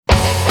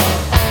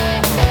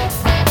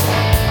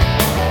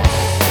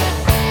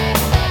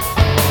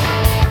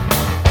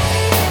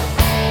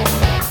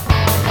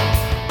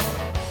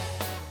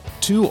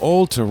Too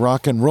old to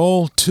rock and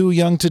roll, too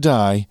young to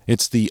die.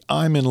 It's the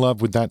I'm in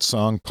Love with That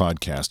Song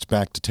podcast,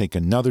 back to take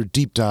another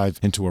deep dive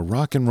into a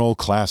rock and roll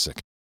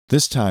classic.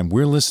 This time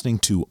we're listening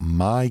to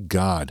My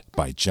God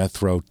by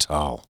Jethro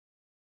Tull.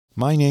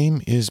 My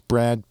name is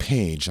Brad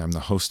Page. I'm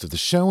the host of the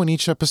show, and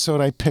each episode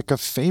I pick a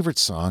favorite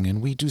song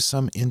and we do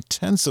some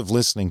intensive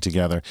listening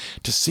together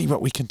to see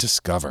what we can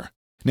discover.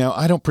 Now,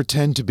 I don't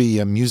pretend to be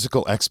a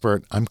musical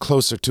expert. I'm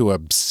closer to a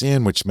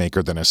sandwich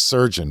maker than a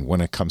surgeon when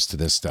it comes to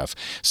this stuff,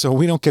 so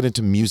we don't get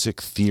into music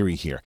theory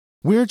here.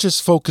 We're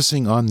just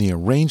focusing on the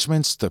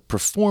arrangements, the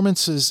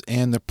performances,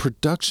 and the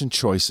production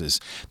choices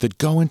that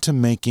go into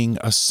making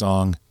a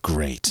song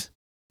great.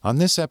 On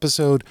this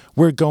episode,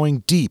 we're going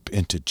deep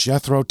into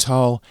Jethro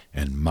Tull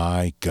and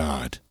My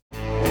God. You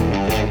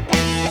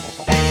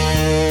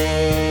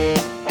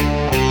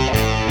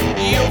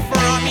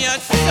from your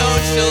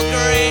social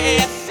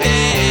graces,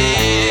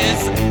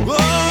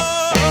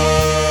 whoa,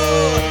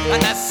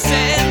 and a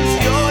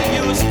sense you're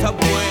used to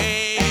wave.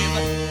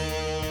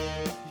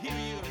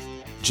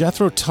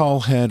 Jethro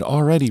Tull had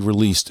already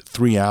released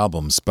 3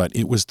 albums, but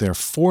it was their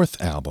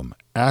 4th album,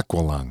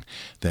 Aqualung,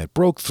 that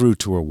broke through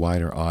to a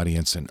wider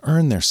audience and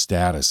earned their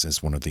status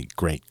as one of the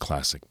great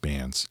classic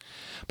bands.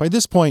 By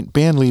this point,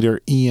 bandleader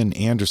Ian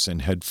Anderson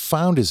had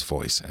found his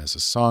voice as a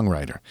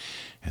songwriter,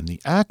 and the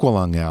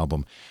Aqualung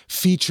album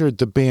featured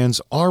the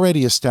band's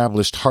already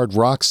established hard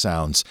rock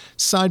sounds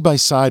side by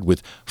side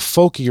with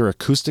folkier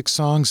acoustic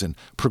songs and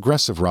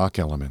progressive rock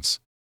elements.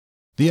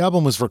 The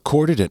album was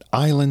recorded at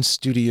Island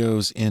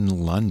Studios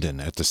in London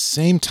at the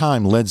same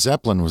time Led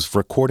Zeppelin was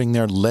recording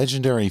their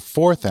legendary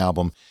 4th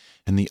album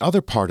in the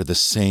other part of the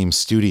same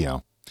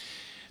studio.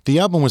 The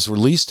album was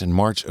released in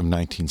March of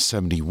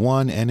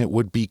 1971, and it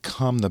would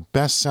become the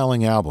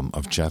best-selling album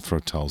of Jethro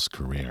Tull's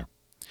career.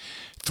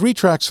 3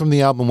 tracks from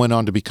the album went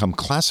on to become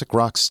classic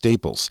rock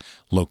staples: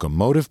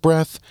 Locomotive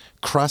Breath,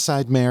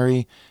 Cross-Eyed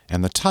Mary,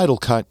 and the title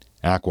cut,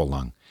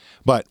 Aqualung.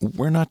 But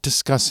we're not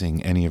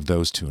discussing any of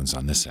those tunes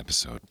on this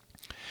episode.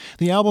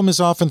 The album is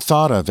often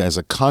thought of as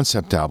a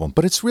concept album,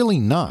 but it's really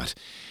not.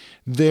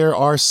 There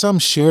are some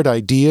shared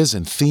ideas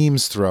and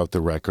themes throughout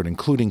the record,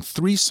 including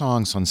 3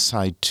 songs on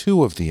side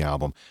 2 of the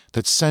album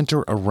that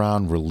center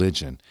around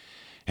religion.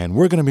 And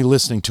we're going to be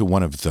listening to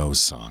one of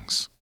those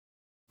songs.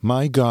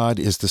 My God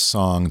is the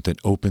song that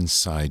opens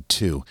side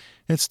 2.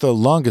 It's the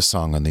longest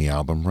song on the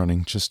album,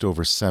 running just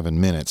over 7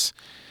 minutes.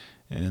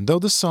 And though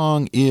the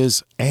song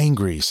is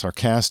angry,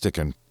 sarcastic,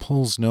 and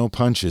pulls no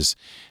punches,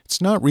 it's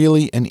not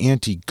really an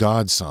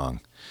anti-God song.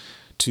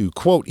 To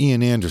quote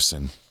Ian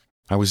Anderson,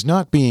 "I was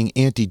not being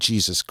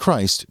anti-Jesus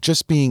Christ,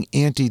 just being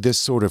anti this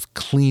sort of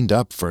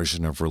cleaned-up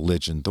version of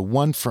religion, the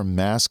one for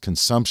mass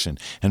consumption,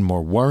 and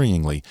more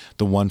worryingly,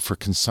 the one for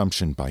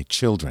consumption by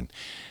children."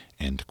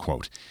 End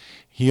quote.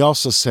 He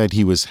also said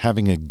he was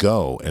having a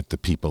go at the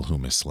people who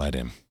misled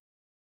him.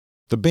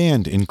 The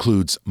band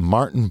includes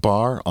Martin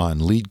Barr on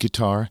lead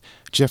guitar,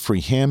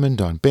 Jeffrey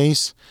Hammond on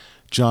bass,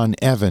 John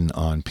Evan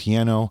on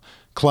piano,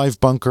 Clive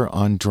Bunker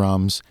on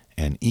drums,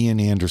 and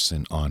Ian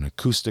Anderson on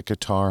acoustic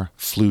guitar,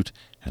 flute,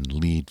 and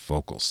lead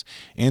vocals.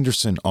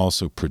 Anderson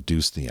also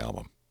produced the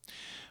album.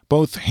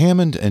 Both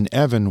Hammond and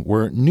Evan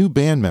were new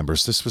band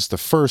members. This was the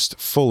first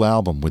full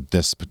album with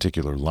this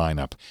particular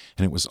lineup,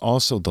 and it was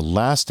also the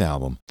last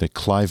album that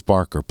Clive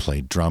Barker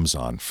played drums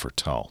on for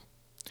Tull.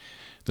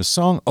 The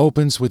song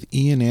opens with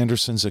Ian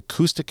Anderson's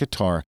acoustic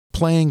guitar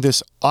playing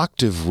this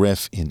octave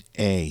riff in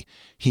A.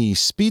 He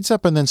speeds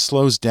up and then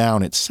slows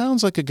down. It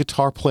sounds like a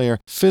guitar player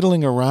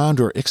fiddling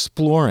around or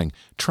exploring,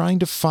 trying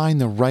to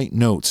find the right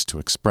notes to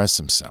express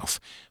himself.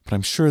 But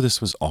I'm sure this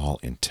was all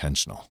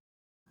intentional.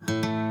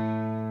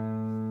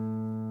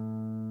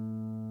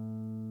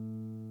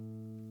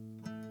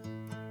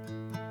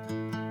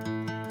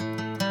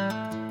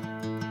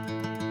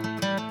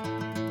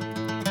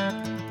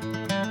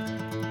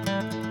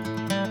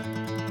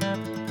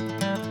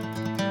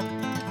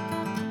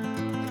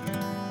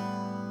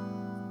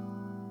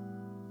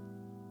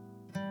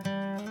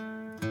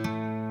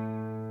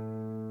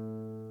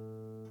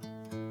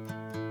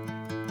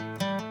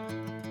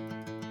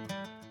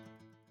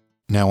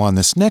 Now on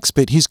this next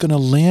bit, he's going to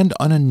land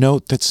on a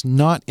note that's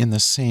not in the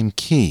same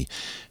key.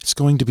 It's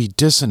going to be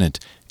dissonant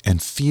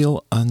and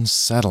feel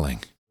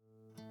unsettling.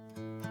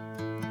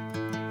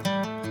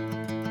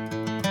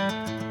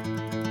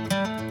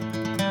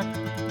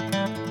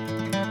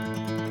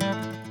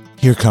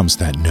 Here comes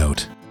that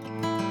note.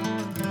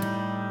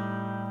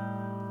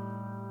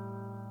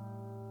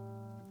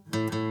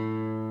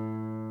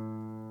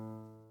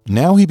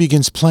 Now he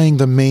begins playing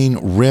the main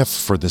riff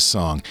for the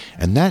song,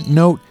 and that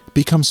note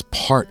becomes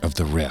part of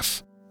the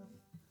riff.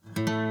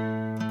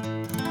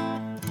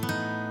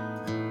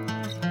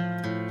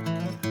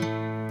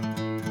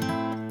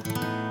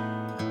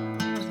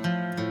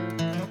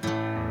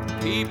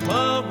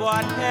 People,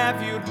 what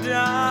have you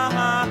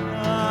done?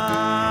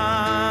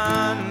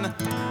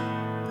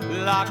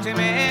 Locked him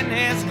in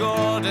his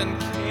golden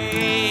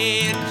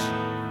cage.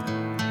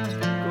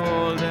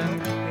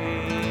 Golden cage.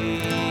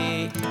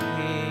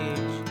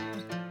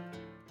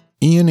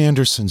 Ian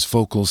Anderson's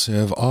vocals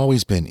have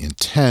always been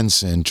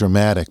intense and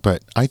dramatic,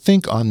 but I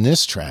think on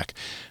this track,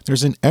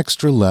 there's an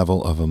extra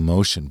level of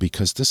emotion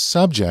because the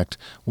subject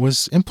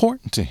was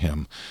important to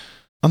him.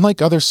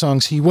 Unlike other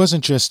songs, he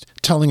wasn't just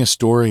telling a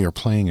story or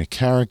playing a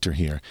character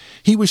here.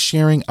 He was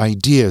sharing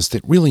ideas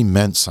that really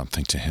meant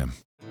something to him.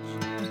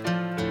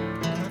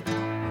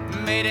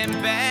 Made him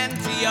bend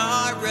to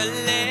your religion.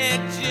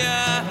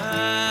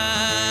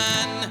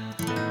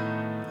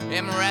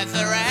 Him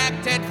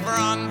resurrected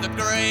from the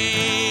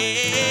grave.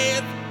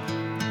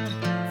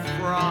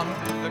 From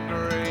the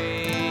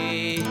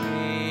grave.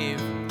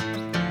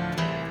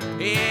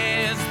 He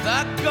is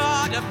the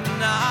God of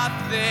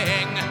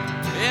nothing,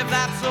 if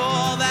that's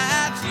all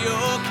that you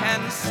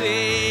can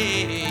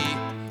see.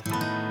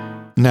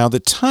 Now, the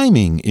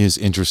timing is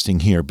interesting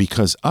here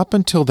because up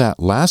until that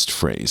last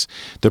phrase,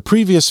 the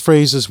previous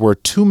phrases were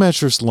 2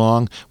 measures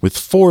long with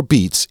 4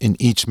 beats in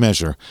each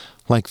measure,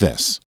 like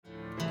this.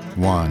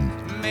 1,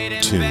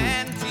 2,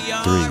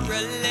 3,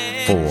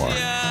 4,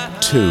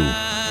 2,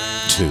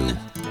 2,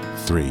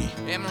 3,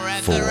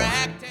 4.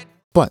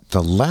 But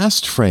the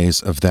last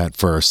phrase of that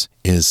verse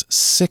is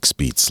 6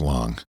 beats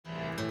long.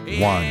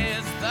 1,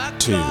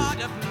 2,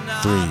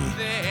 3,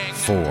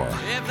 4,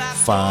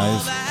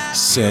 5,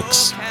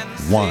 6,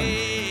 1,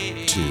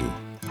 2,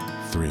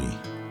 3,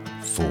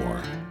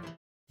 4.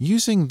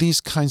 Using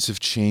these kinds of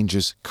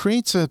changes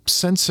creates a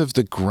sense of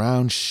the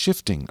ground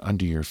shifting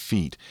under your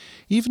feet.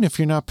 Even if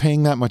you're not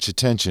paying that much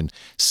attention,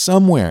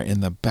 somewhere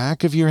in the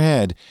back of your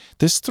head,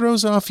 this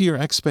throws off your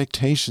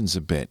expectations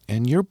a bit,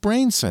 and your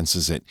brain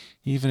senses it,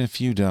 even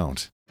if you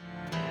don't.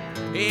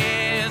 He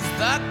is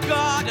the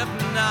God of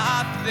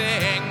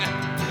nothing,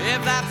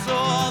 if that's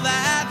all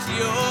that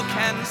you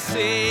can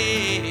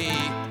see.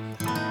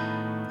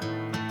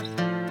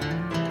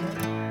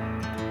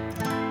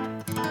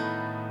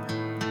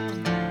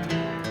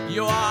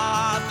 You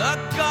are the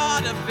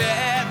God of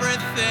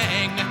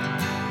everything.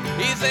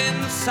 He's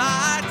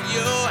inside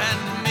you and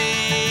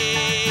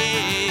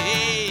me.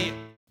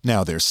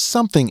 Now, there's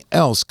something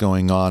else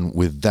going on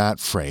with that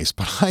phrase,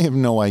 but I have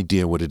no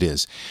idea what it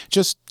is.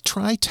 Just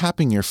try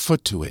tapping your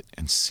foot to it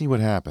and see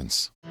what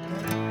happens.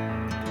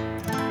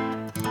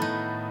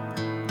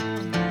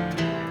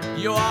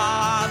 You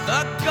are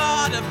the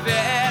God of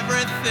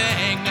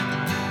everything.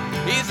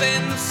 He's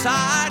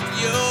inside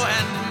you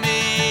and me.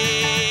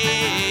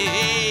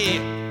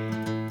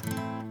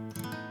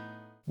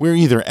 We're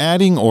either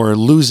adding or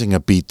losing a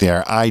beat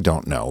there, I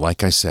don't know.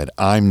 Like I said,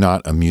 I'm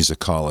not a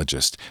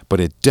musicologist, but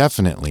it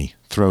definitely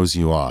throws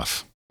you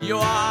off. You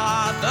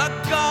are the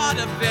God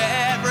of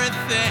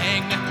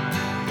everything.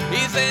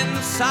 He's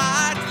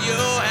inside you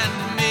and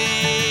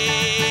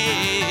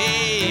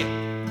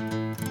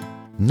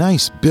me.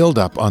 Nice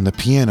build-up on the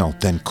piano,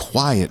 then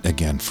quiet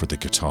again for the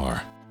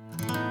guitar.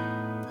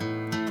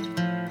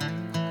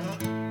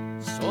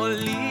 So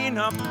lean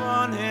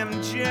upon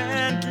him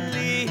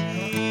gently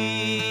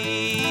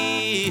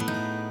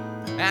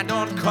and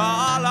don't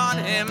call on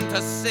him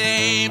to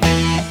save.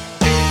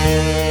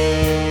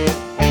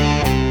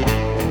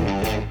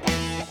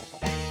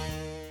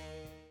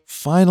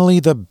 Finally,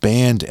 the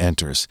band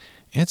enters.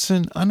 It's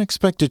an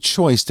unexpected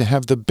choice to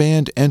have the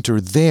band enter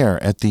there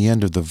at the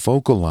end of the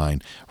vocal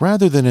line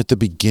rather than at the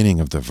beginning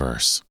of the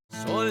verse.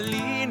 So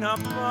lean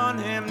upon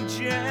him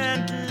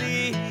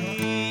gently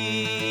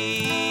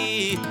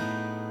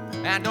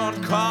and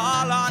don't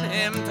call on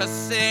him to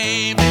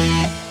save.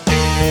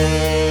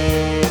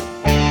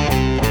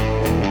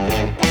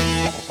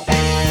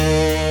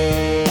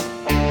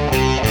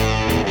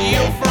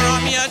 You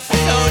from your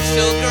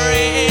social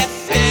graces,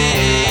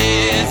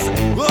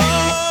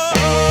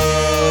 oh,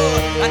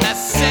 and the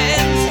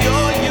sins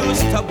you're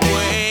used to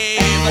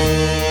wave.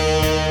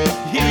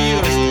 You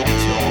used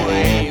to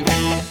wave.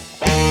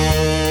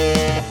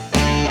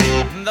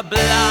 The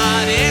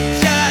bloody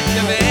Church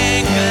of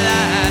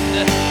England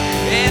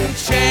in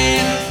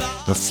chains.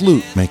 The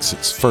flute makes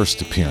its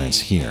first appearance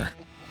here.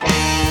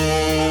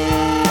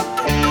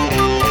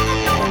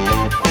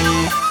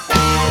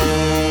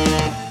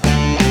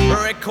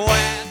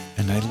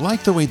 And I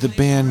like the way the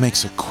band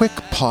makes a quick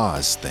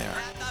pause there.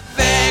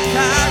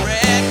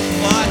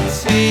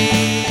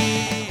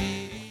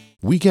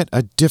 We get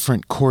a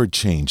different chord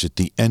change at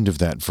the end of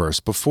that verse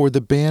before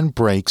the band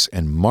breaks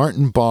and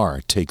Martin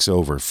Barr takes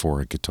over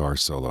for a guitar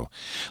solo.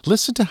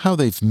 Listen to how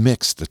they've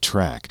mixed the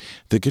track.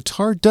 The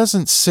guitar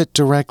doesn't sit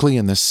directly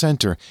in the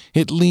center,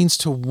 it leans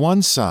to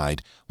one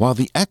side, while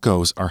the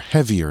echoes are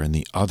heavier in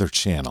the other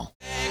channel.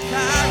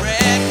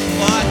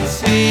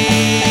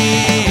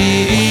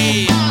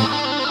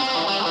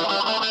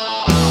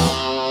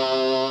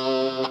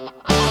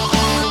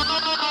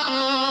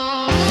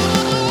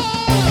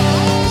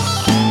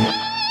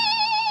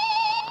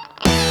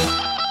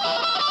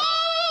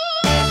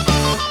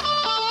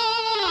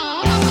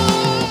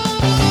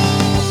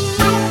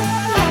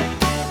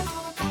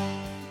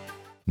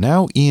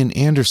 Now Ian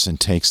Anderson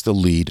takes the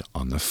lead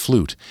on the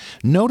flute.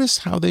 Notice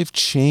how they've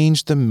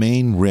changed the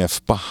main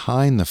riff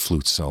behind the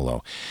flute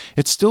solo.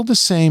 It's still the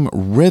same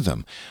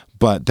rhythm,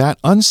 but that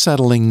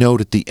unsettling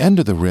note at the end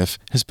of the riff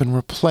has been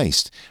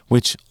replaced,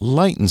 which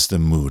lightens the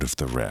mood of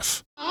the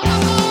riff.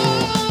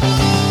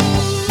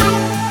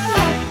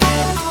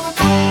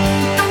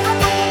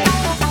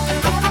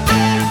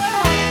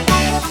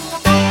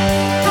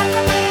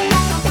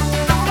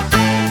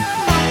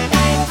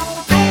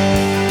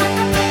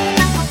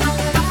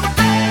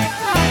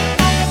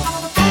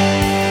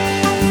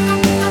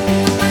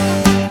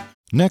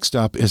 Next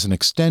up is an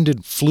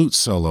extended flute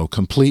solo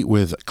complete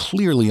with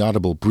clearly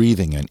audible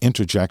breathing and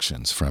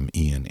interjections from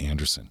Ian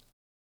Anderson.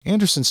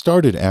 Anderson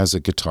started as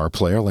a guitar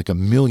player like a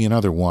million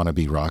other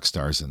wannabe rock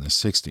stars in the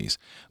 60s,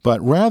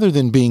 but rather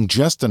than being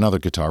just another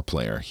guitar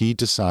player, he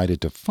decided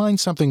to find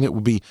something that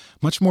would be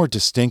much more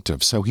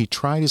distinctive, so he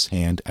tried his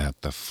hand at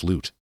the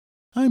flute.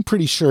 I'm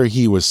pretty sure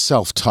he was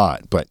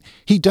self-taught, but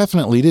he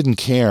definitely didn't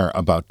care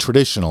about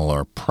traditional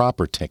or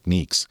proper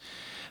techniques.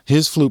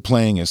 His flute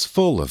playing is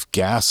full of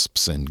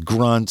gasps and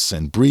grunts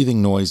and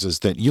breathing noises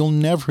that you'll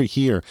never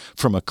hear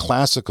from a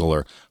classical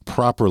or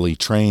properly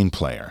trained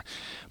player.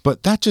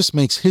 But that just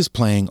makes his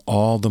playing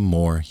all the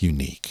more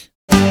unique.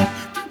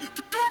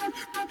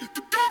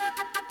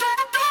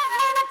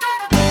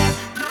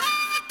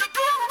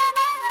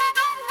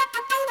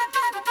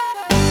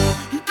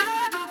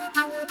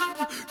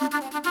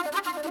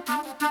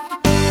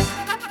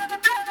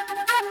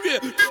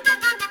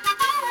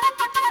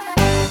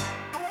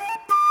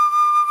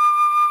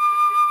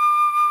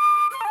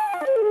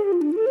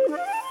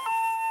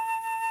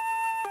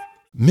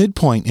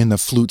 Midpoint in the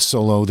flute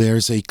solo,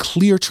 there's a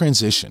clear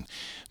transition.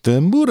 The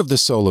mood of the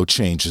solo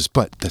changes,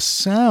 but the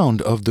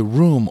sound of the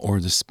room or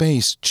the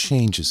space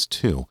changes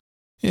too.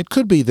 It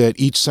could be that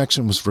each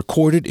section was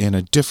recorded in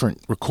a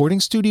different recording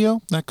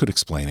studio. That could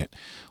explain it.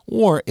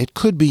 Or it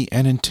could be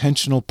an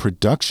intentional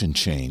production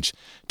change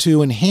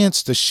to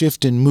enhance the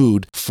shift in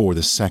mood for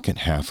the second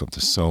half of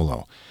the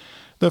solo.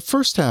 The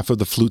first half of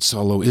the flute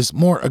solo is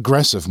more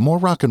aggressive, more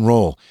rock and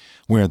roll,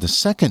 where the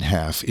second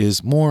half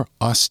is more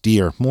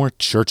austere, more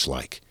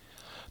church-like.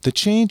 The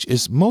change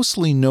is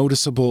mostly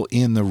noticeable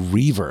in the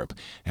reverb,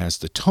 as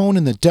the tone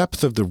and the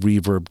depth of the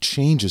reverb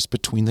changes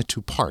between the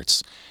two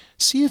parts.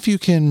 See if you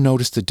can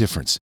notice the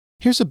difference.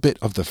 Here's a bit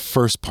of the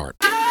first part.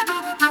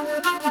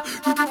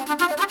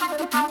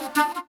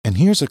 And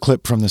here's a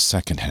clip from the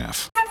second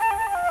half.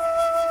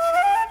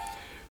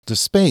 The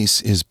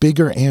space is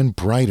bigger and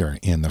brighter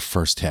in the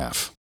first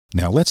half.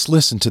 Now let's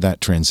listen to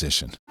that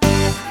transition.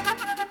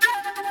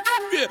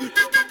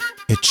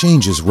 It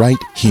changes right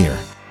here.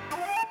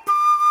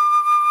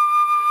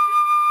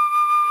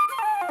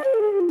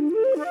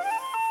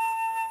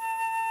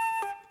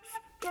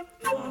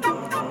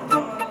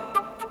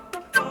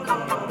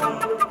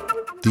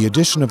 The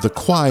addition of the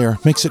choir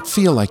makes it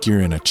feel like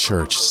you're in a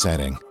church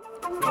setting.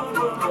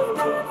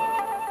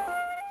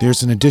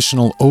 There's an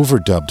additional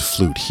overdubbed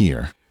flute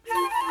here.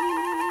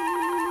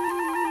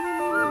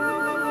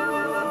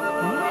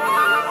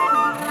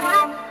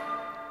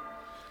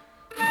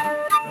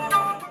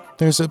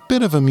 There's a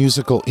bit of a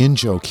musical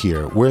in-joke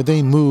here where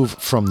they move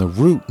from the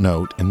root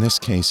note, in this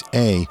case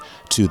A,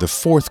 to the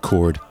fourth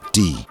chord,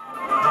 D.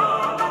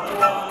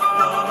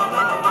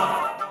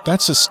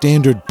 That's a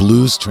standard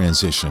blues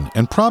transition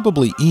and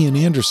probably Ian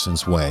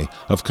Anderson's way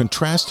of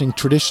contrasting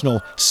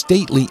traditional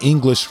stately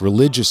English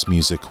religious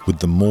music with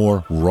the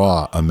more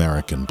raw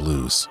American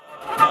blues.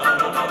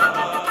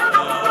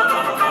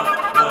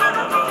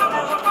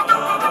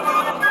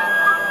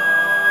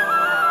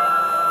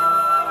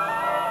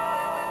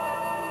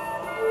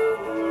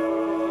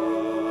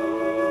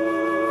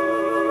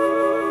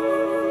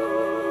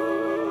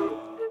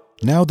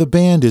 Now the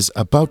band is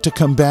about to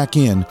come back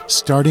in,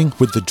 starting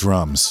with the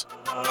drums.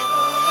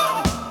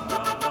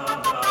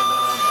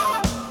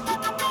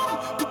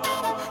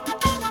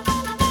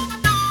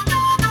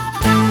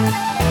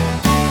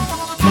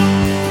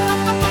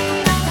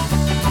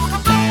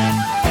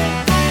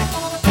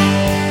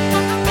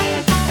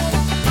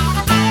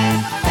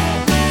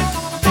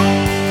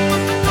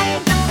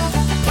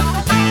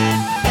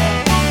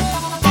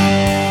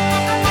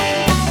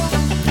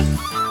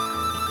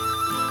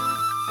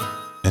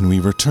 And we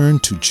return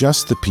to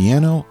just the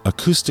piano,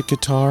 acoustic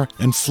guitar,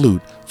 and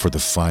flute for the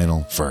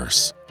final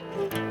verse.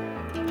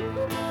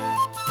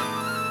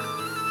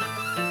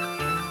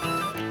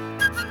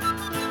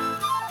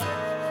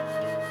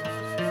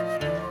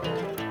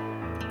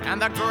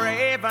 And the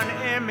graven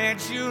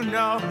image, you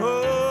know,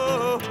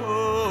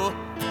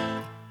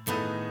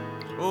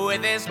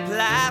 with his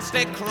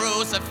plastic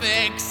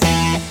crucifix.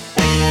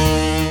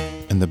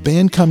 And the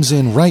band comes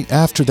in right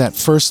after that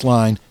first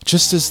line,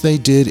 just as they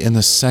did in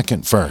the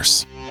second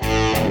verse.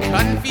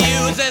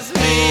 Confuses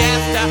me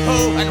as to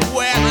who and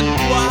where and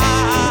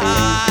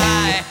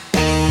why,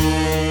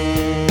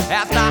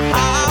 as to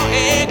how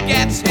he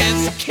gets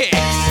his kicks.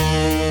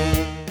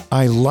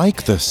 I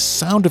like the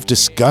sound of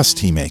disgust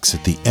he makes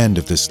at the end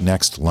of this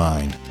next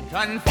line.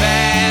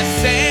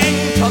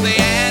 Confessing to the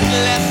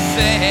endless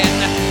sin,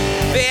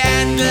 the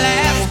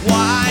endless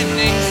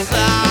winding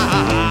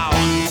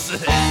sounds.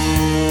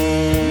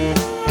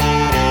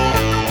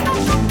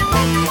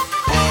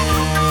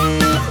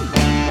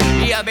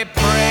 You We'll be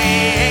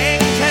praying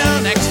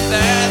till next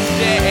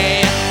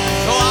Thursday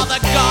to all the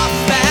gods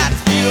that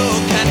you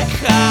can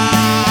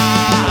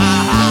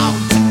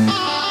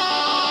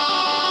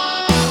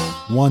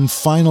count. One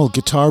final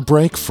guitar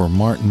break for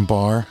Martin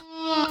Barre.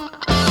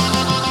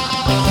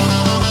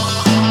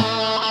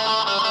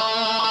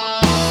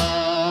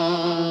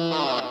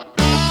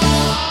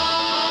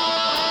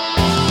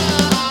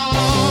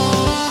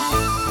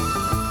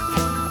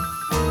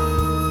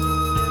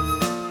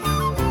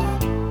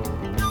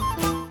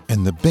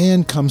 And the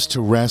band comes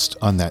to rest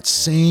on that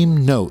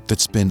same note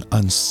that's been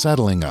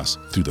unsettling us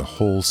through the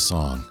whole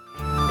song.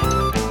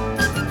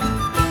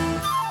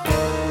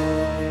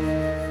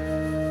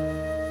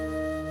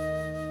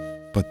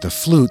 But the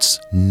flutes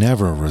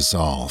never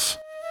resolve.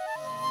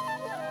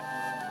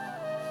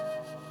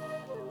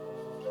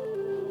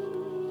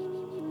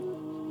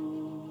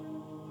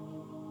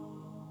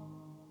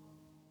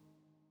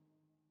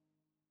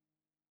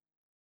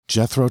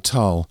 Jethro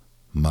Tull,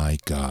 My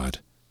God.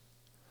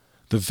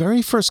 The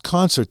very first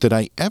concert that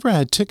I ever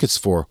had tickets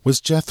for was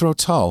Jethro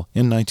Tull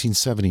in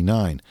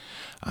 1979.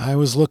 I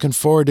was looking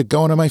forward to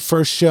going to my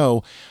first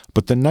show,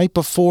 but the night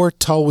before,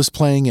 Tull was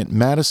playing at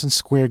Madison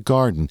Square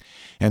Garden,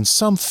 and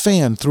some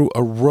fan threw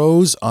a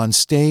rose on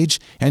stage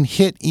and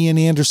hit Ian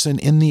Anderson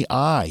in the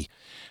eye.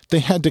 They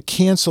had to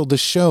cancel the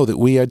show that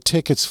we had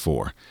tickets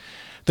for.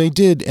 They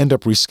did end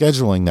up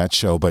rescheduling that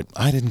show, but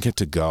I didn't get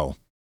to go.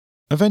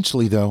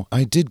 Eventually, though,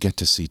 I did get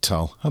to see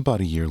Tull about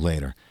a year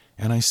later,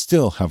 and I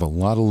still have a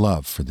lot of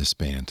love for this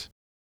band.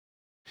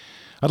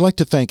 I'd like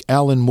to thank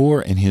Alan Moore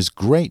and his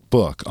great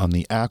book on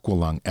the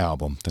Aqualung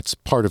album that's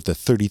part of the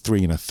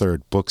 33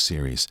 1/3 book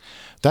series.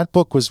 That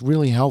book was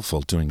really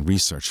helpful doing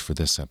research for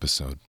this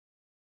episode.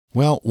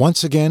 Well,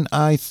 once again,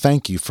 I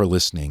thank you for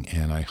listening,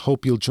 and I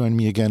hope you'll join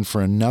me again for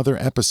another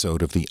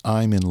episode of the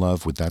I'm in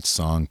Love with That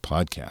Song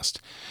podcast.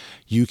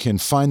 You can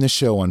find the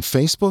show on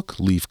Facebook,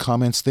 leave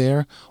comments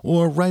there,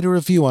 or write a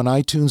review on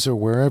iTunes or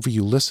wherever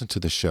you listen to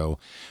the show.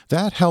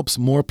 That helps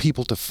more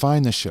people to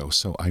find the show,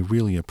 so I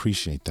really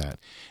appreciate that.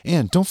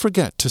 And don't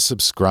forget to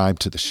subscribe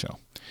to the show.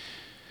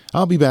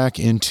 I'll be back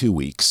in 2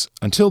 weeks.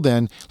 Until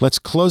then, let's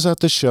close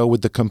out the show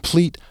with the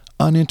complete,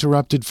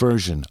 uninterrupted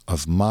version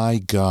of My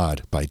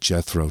God by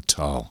Jethro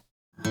Tull.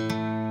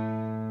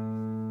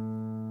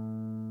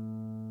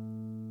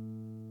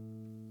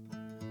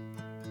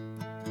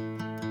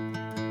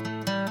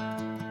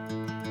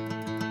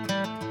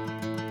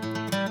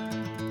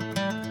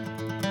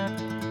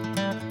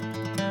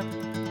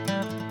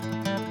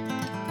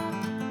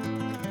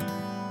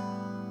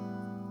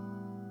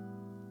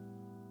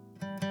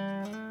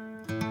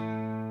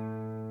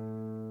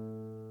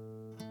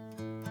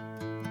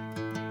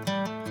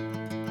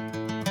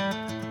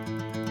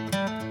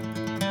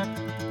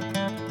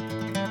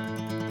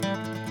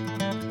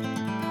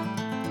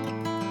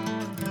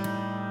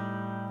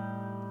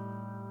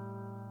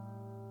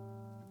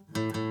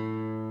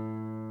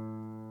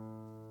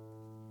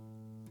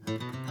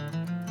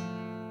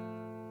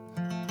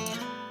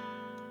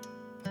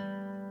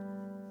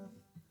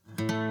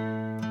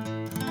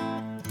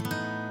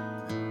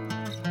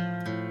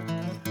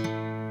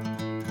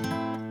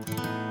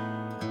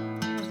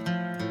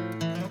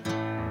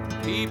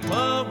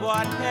 People,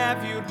 what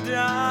have you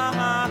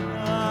done?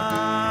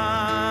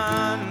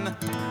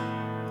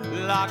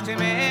 Locked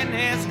him in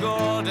his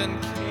golden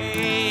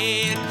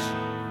cage.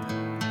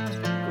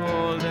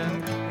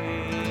 Golden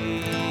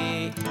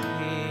cage.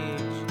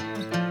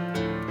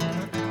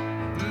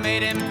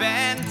 Made him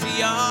bend to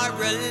your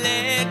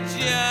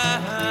religion.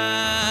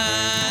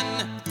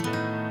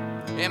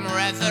 Him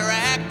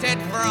resurrected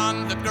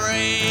from the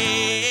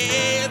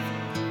grave.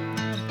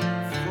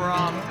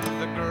 From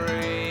the grave.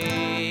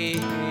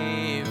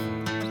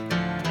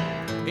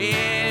 He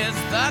is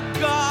the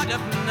God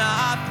of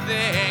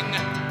nothing,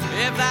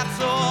 if that's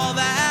all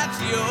that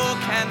you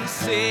can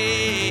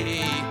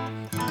see.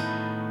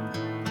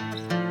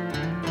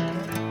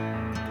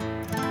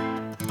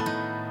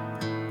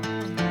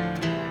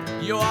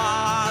 You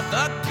are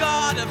the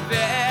God of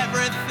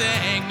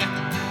everything.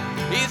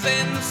 He's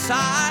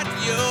inside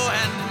you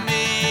and me.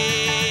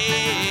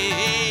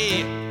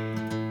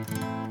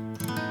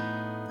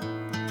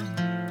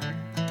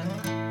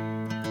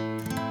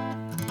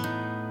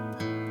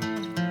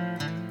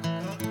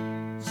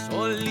 So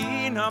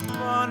lean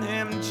upon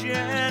him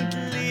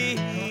gently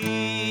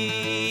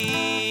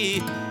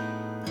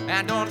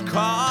and don't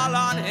call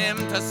on him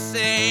to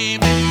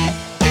save.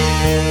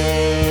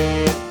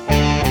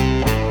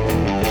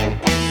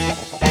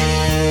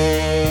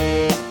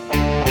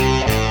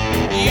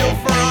 You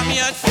from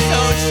your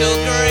social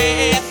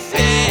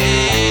graces,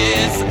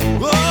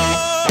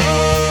 oh,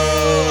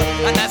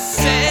 and the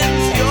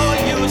sins you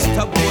used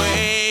to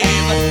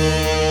wave.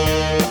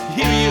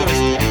 You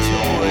used to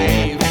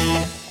wave.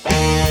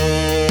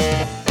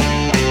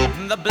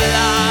 The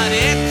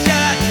bloody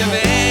Church of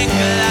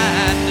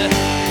England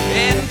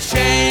in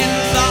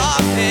chains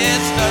of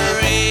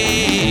history.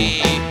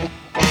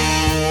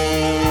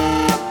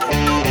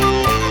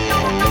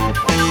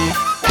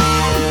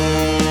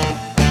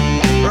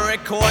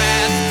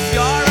 Requests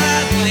your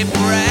earthly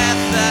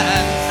breath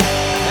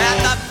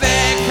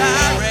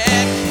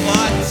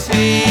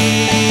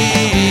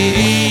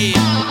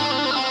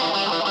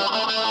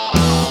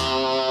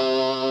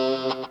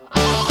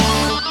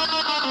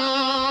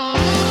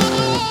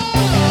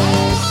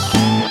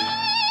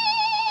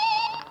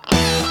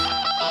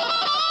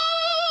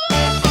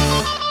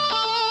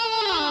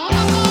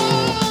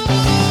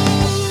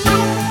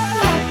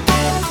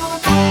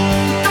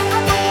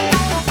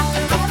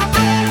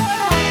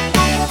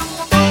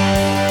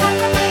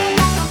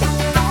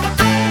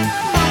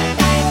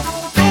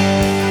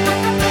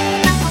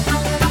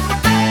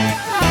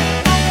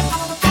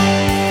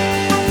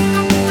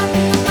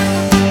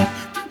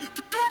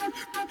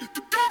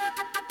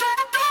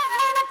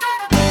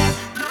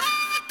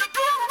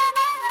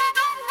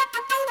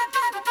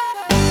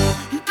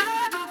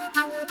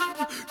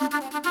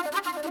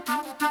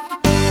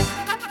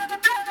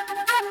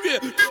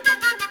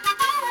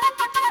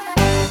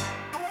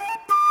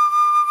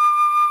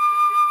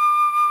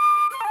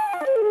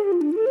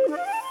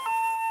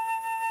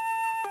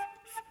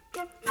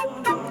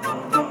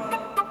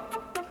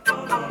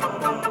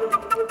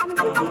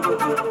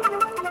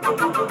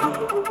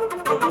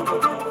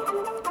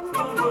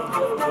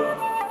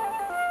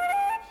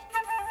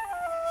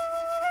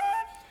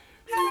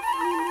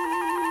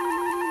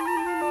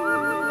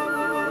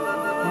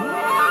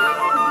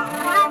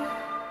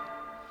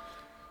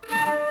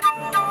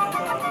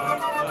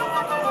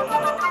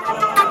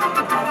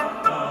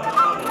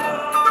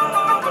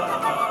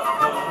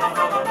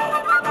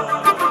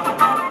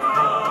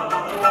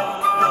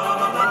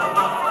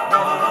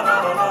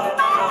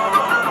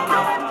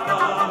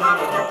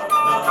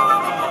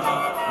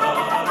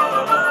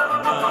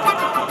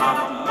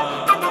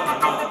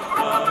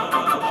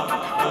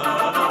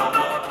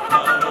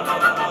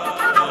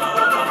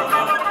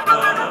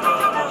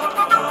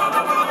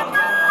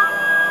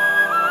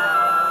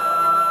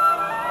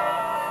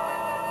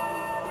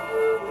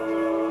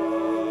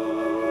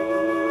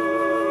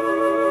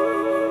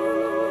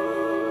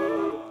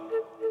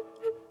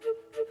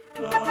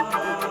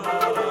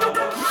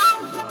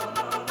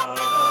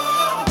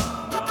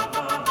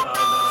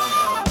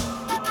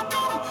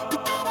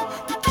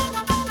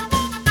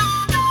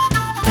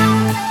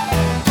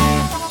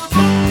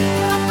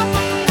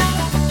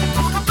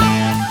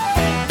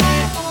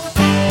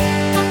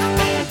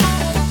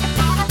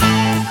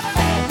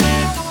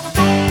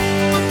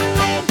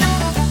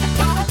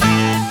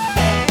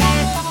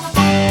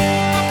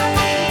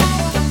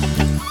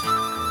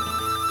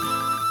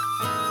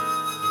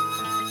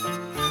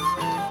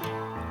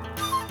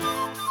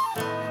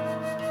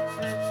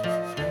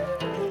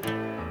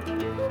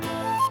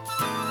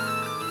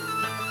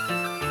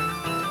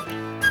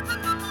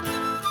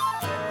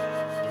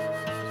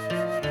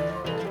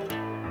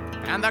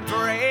and the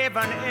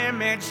graven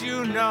image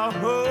you know,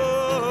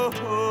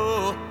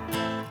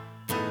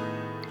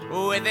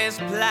 with his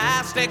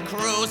plastic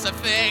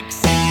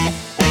crucifix.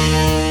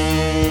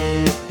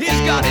 He's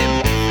got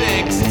him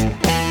fixed.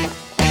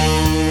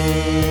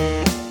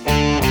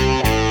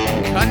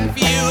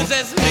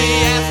 Confuses me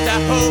as to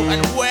who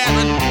and where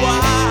and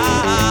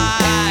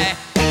why,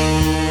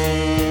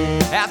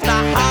 as to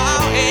how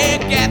he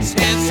gets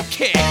his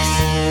kicks.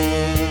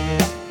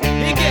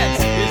 He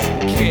gets his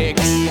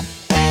kicks.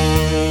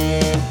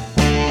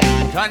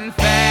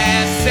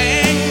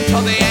 Confessing to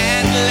the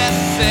endless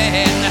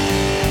sin,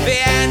 the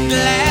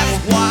endless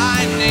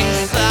winding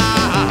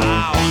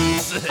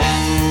sounds.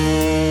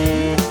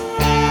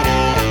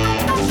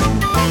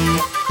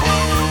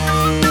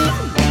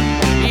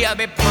 You'll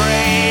be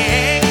praying